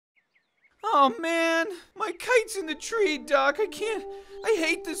Oh man, my kite's in the tree, Doc. I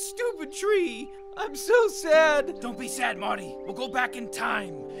hate this stupid tree. I'm so sad. Don't be sad, Mahrty. We'll go back in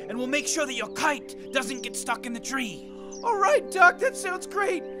time, and we'll make sure that your kite doesn't get stuck in the tree. All right, Doc, that sounds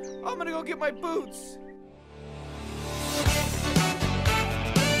great. I'm gonna go get my boots.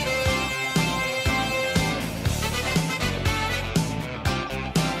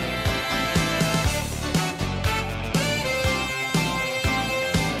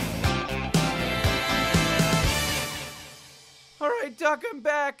 All right, Doc, I'm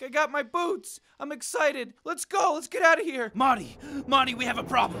back. I got my boots. I'm excited. Let's go. Let's get out of here. Mahrty, we have a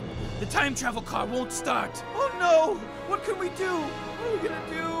problem. The time travel car won't start. Oh no! What can we do? What are we gonna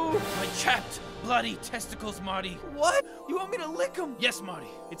do? My chapped, bloody testicles, Mahrty. What? You want me to lick them? Yes, Mahrty.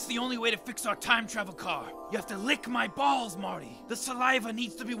 It's the only way to fix our time travel car. You have to lick my balls, Mahrty. The saliva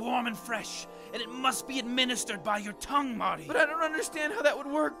needs to be warm and fresh, and it must be administered by your tongue, Mahrty. But I don't understand how that would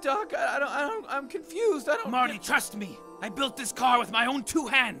work, Doc. I'm confused. Mahrty, trust me. I built this car with my own 2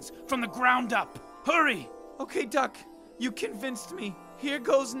 hands, from the ground up. Hurry! Okay, Doc. You convinced me. Here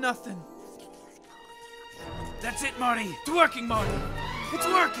goes nothing. That's it, Mahrty. It's working, Mahrty. It's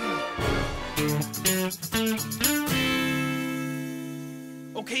working!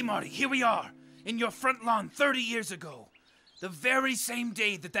 Okay, Mahrty, here we are. In your front lawn 30 years ago. The very same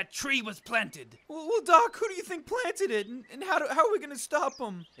day that tree was planted. Well, Doc, who do you think planted it? And how are we gonna stop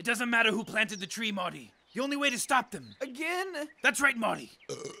them? It doesn't matter who planted the tree, Mahrty. The only way to stop them. Again? That's right, Mahrty.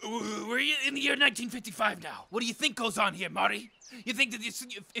 We're in the year 1955 now. What do you think goes on here, Mahrty? You think that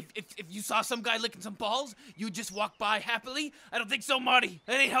if you saw some guy licking some balls, you'd just walk by happily? I don't think so, Mahrty.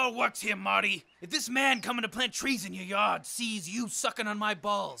 That ain't how it works here, Mahrty. If this man coming to plant trees in your yard sees you sucking on my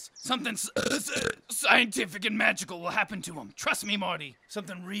balls, something scientific and magical will happen to him. Trust me, Mahrty.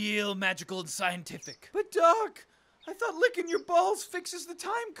 Something real magical and scientific. But Doc, I thought licking your balls fixes the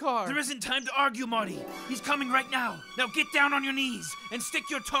time car. There isn't time to argue, Mahrty. He's coming right now. Now get down on your knees and stick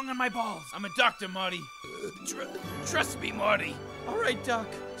your tongue on my balls. I'm a doctor, Mahrty. Trust me, Mahrty. All right, Doc.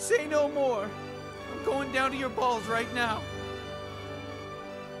 Say no more. I'm going down to your balls right now.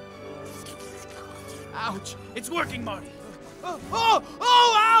 Ouch. It's working, Mahrty.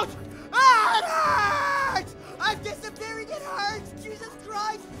 Ouch! Ah, it hurts! I'm disappearing, it hurts! Jesus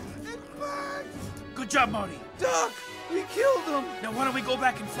Christ, it burns! Good job, Mahrty. Doc, we killed him. Now why don't we go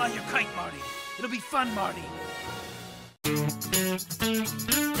back and fly your kite, Mahrty? It'll be fun, Mahrty.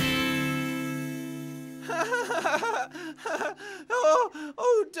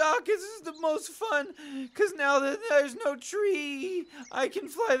 oh, Doc, this is the most fun. Because now that there's no tree, I can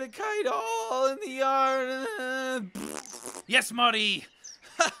fly the kite all in the yard. Yes, Mahrty.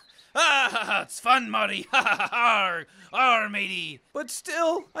 It's fun, Mahrty. Arr, matey. But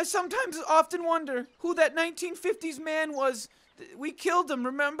still, I sometimes often wonder who that 1950s man was. We killed him,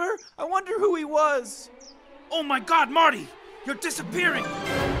 remember? I wonder who he was. Oh my God, Mahrty! You're disappearing!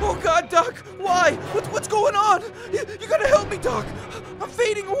 Oh God, Doc! Why? What's going on? You gotta help me, Doc! I'm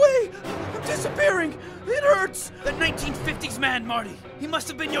fading away! I'm disappearing! It hurts! That 1950s man, Mahrty! He must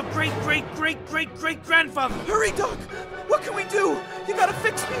have been your great-great-great-great-great-grandfather! Hurry, Doc! What can we do? You gotta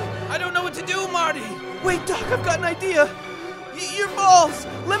fix me! I don't know what to do, Mahrty! Wait, Doc, I've got an idea! Your balls!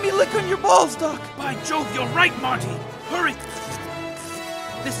 Let me lick on your balls, Doc! By Jove, you're right, Mahrty! Hurry!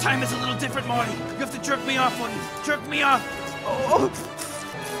 This time is a little different, Mahrty. You have to jerk me off on you. Jerk me off! Oh!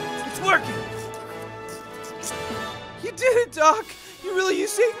 It's working! You did it, Doc! You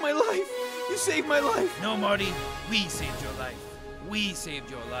saved my life! You saved my life! No, Mahrty. We saved your life. We saved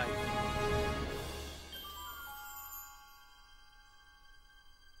your life.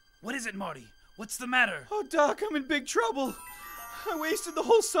 What is it, Mahrty? What's the matter? Oh, Doc, I'm in big trouble. I wasted the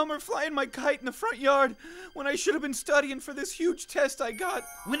whole summer flying my kite in the front yard when I should have been studying for this huge test I got.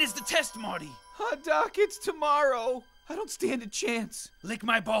 When is the test, Mahrty? Oh, Doc, it's tomorrow. I don't stand a chance. Lick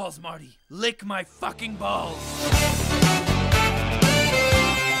my balls, Mahrty. Lick my fucking balls.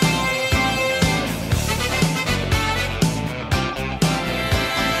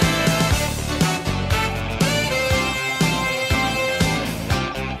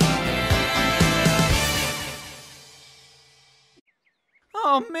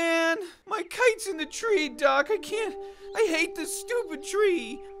 Oh man, my kite's in the tree, Doc. I hate this stupid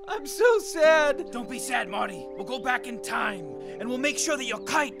tree. I'm so sad. Don't be sad, Mahrty. We'll go back in time, and we'll make sure that your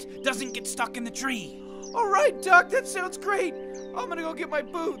kite doesn't get stuck in the tree. All right, Doc, that sounds great. I'm gonna go get my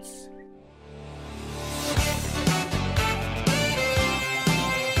boots.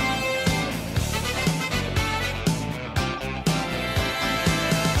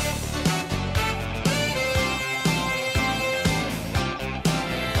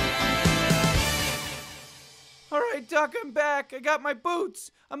 All right, Doc, I'm back. back. I got my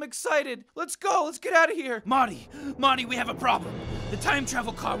boots. I'm excited. Let's go. Let's get out of here. Marty, we have a problem. The time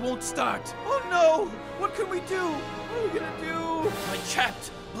travel car won't start. Oh no! What can we do? What are we gonna do? My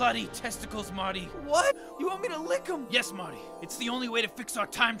chapped, bloody testicles, Marty. What? You want me to lick them? Yes, Marty. It's the only way to fix our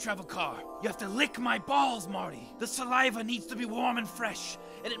time travel car. You have to lick my balls, Marty. The saliva needs to be warm and fresh,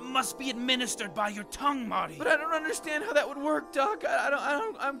 and it must be administered by your tongue, Marty. But I don't understand how that would work, Doc.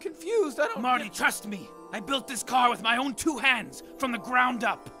 I'm confused. I don't. Marty, trust me. I built this car with my own 2 hands, from the ground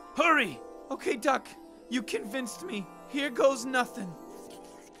up. Hurry! Okay, Doc. You convinced me. Here goes nothing.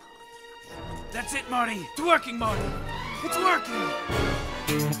 That's it, Marty. It's working, Marty. It's working.